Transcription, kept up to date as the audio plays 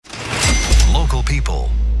people,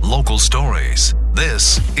 local stories.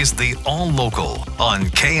 This is the All Local on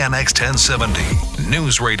KNX 1070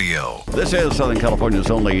 News Radio. This is Southern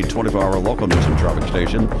California's only 24-hour local news and traffic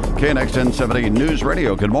station, KNX 1070 News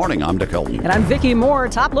Radio. Good morning, I'm Dick Hilton. And I'm Vicki Moore.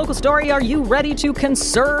 Top local story, are you ready to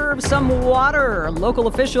conserve some water? Local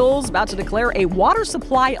officials about to declare a water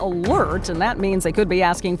supply alert, and that means they could be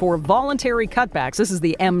asking for voluntary cutbacks. This is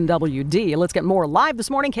the MWD. Let's get more live this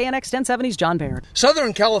morning, KNX 1070's John Baird.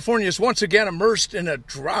 Southern California is once again immersed in a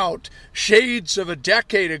drought. Shades of a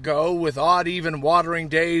decade ago with odd, even watering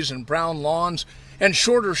days and brown lawns and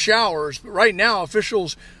shorter showers. But right now,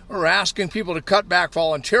 officials are asking people to cut back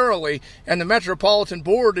voluntarily, and the Metropolitan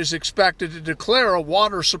Board is expected to declare a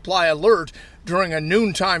water supply alert during a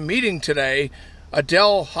noontime meeting today.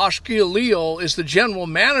 Adel Hashkilil is the general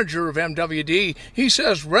manager of MWD. He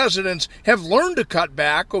says residents have learned to cut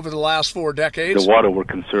back over the last 4 decades. The water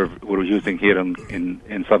we're using here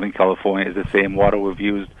in Southern California is the same water we've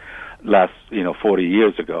used last 40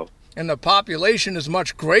 years ago. And the population is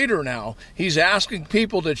much greater now. He's asking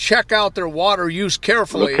people to check out their water use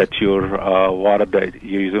carefully. Look at your water that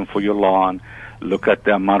you're using for your lawn. Look at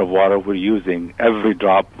the amount of water we're using. Every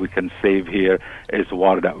drop we can save here is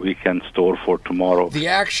water that we can store for tomorrow. The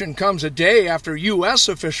action comes a day after U.S.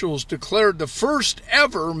 officials declared the first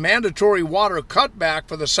ever mandatory water cutback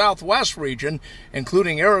for the Southwest region,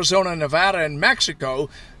 including Arizona, Nevada, and Mexico,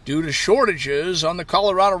 due to shortages on the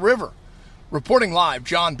Colorado River. Reporting live,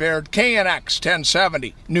 John Baird, KNX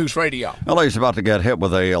 1070 News Radio. LA is about to get hit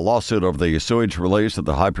with a lawsuit over the sewage release at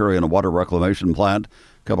the Hyperion Water Reclamation Plant.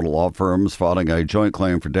 A couple of law firms filing a joint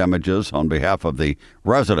claim for damages on behalf of the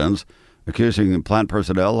residents, accusing plant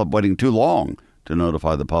personnel of waiting too long to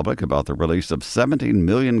notify the public about the release of 17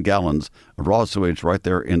 million gallons of raw sewage right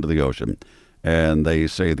there into the ocean. And they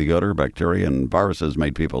say the odor, bacteria, and viruses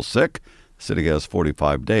made people sick. City has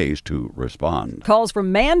 45 days to respond. Calls for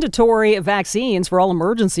mandatory vaccines for all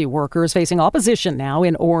emergency workers facing opposition now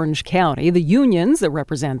in Orange County. The unions that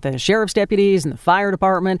represent the sheriff's deputies and the fire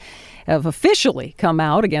department have officially come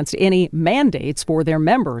out against any mandates for their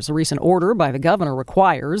members. A recent order by the governor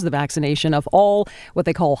requires the vaccination of all what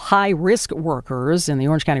they call high-risk workers. And the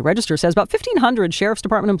Orange County Register says about 1,500 sheriff's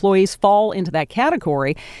department employees fall into that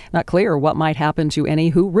category. Not clear what might happen to any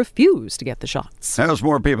who refuse to get the shots. As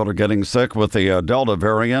more people are getting sick with the Delta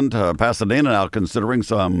variant, Pasadena now considering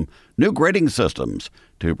some new grading systems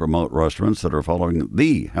to promote restaurants that are following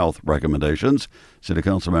the health recommendations. City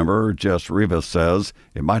Council member Jess Rivas says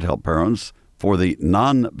it might help parents for the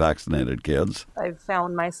non-vaccinated kids. I've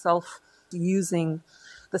found myself using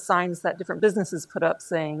the signs that different businesses put up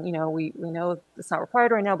saying, we know it's not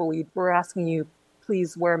required right now, but we're asking you,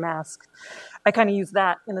 please wear a mask. I kind of use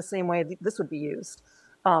that in the same way this would be used.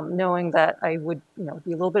 Knowing that I would,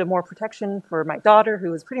 be a little bit more protection for my daughter,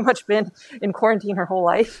 who has pretty much been in quarantine her whole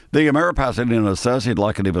life. The mayor of Pasadena says he'd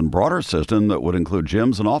like an even broader system that would include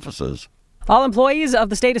gyms and offices. All employees of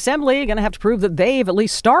the state assembly are going to have to prove that they've at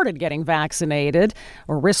least started getting vaccinated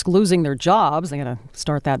or risk losing their jobs. They're going to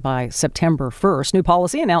start that by September 1st. New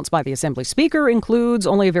policy announced by the assembly speaker includes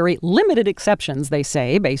only very limited exceptions, they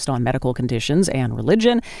say, based on medical conditions and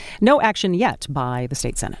religion. No action yet by the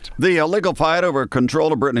state Senate. The legal fight over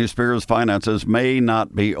control of Britney Spears' finances may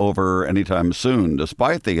not be over anytime soon,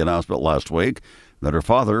 despite the announcement last week that her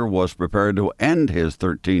father was prepared to end his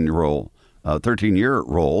 13-year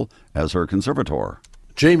role as her conservator.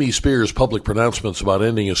 Jamie Spears' public pronouncements about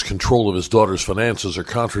ending his control of his daughter's finances are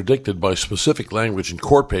contradicted by specific language in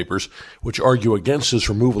court papers, which argue against his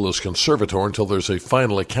removal as conservator until there's a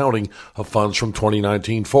final accounting of funds from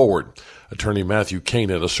 2019 forward. Attorney Matthew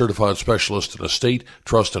Kanan, a certified specialist in estate,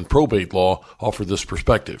 trust, and probate law, offered this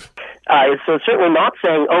perspective. So it's certainly not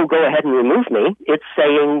saying, go ahead and remove me. It's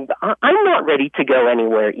saying, I'm not ready to go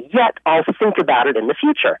anywhere yet. I'll think about it in the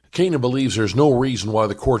future. Kanan believes there's no reason why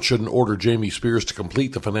the court shouldn't order Jamie Spears to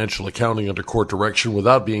complete the financial accounting under court direction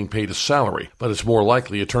without being paid a salary. But it's more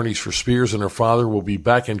likely attorneys for Spears and her father will be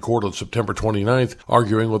back in court on September 29th,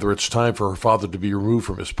 arguing whether it's time for her father to be removed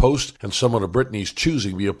from his post and someone of Britney's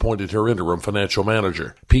choosing be appointed her interim financial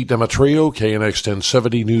manager. Pete Demetrio, KNX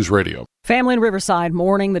 1070 News Radio. Family in Riverside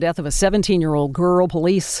mourning the death of a 17-year-old girl.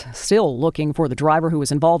 Police still looking for the driver who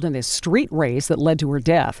was involved in this street race that led to her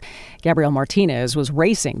death. Gabrielle Martinez was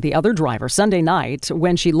racing the other driver Sunday night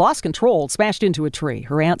when she lost control, smashed into a tree.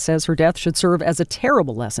 Her aunt says her death should serve as a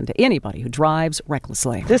terrible lesson to anybody who drives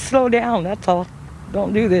recklessly. Just slow down, that's all.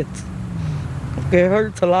 Don't do this. It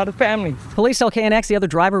hurts a lot of families. Police tell KNX the other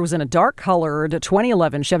driver was in a dark-colored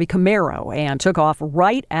 2011 Chevy Camaro and took off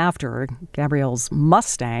right after Gabrielle's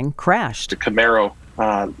Mustang crashed. The Camaro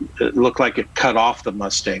it looked like it cut off the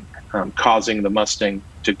Mustang, causing the Mustang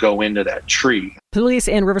to go into that tree. Police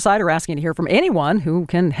in Riverside are asking to hear from anyone who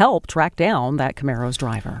can help track down that Camaro's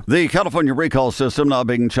driver. The California recall system now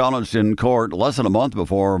being challenged in court less than a month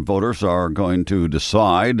before voters are going to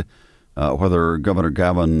decide whether Governor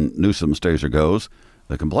Gavin Newsom stays or goes.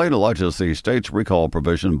 The complaint alleges the state's recall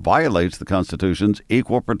provision violates the Constitution's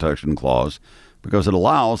Equal Protection Clause because it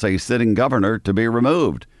allows a sitting governor to be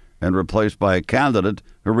removed and replaced by a candidate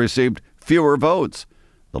who received fewer votes.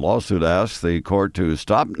 The lawsuit asks the court to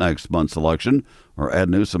stop next month's election or add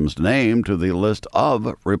Newsom's name to the list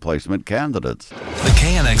of replacement candidates. The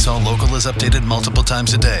KNX All Local is updated multiple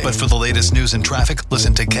times a day. But for the latest news and traffic,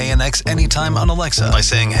 listen to KNX anytime on Alexa by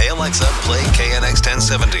saying, "Hey Alexa, play KNX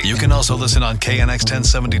 1070. You can also listen on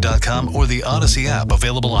KNX1070.com or the Odyssey app,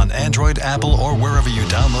 available on Android, Apple, or wherever you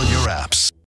download your apps.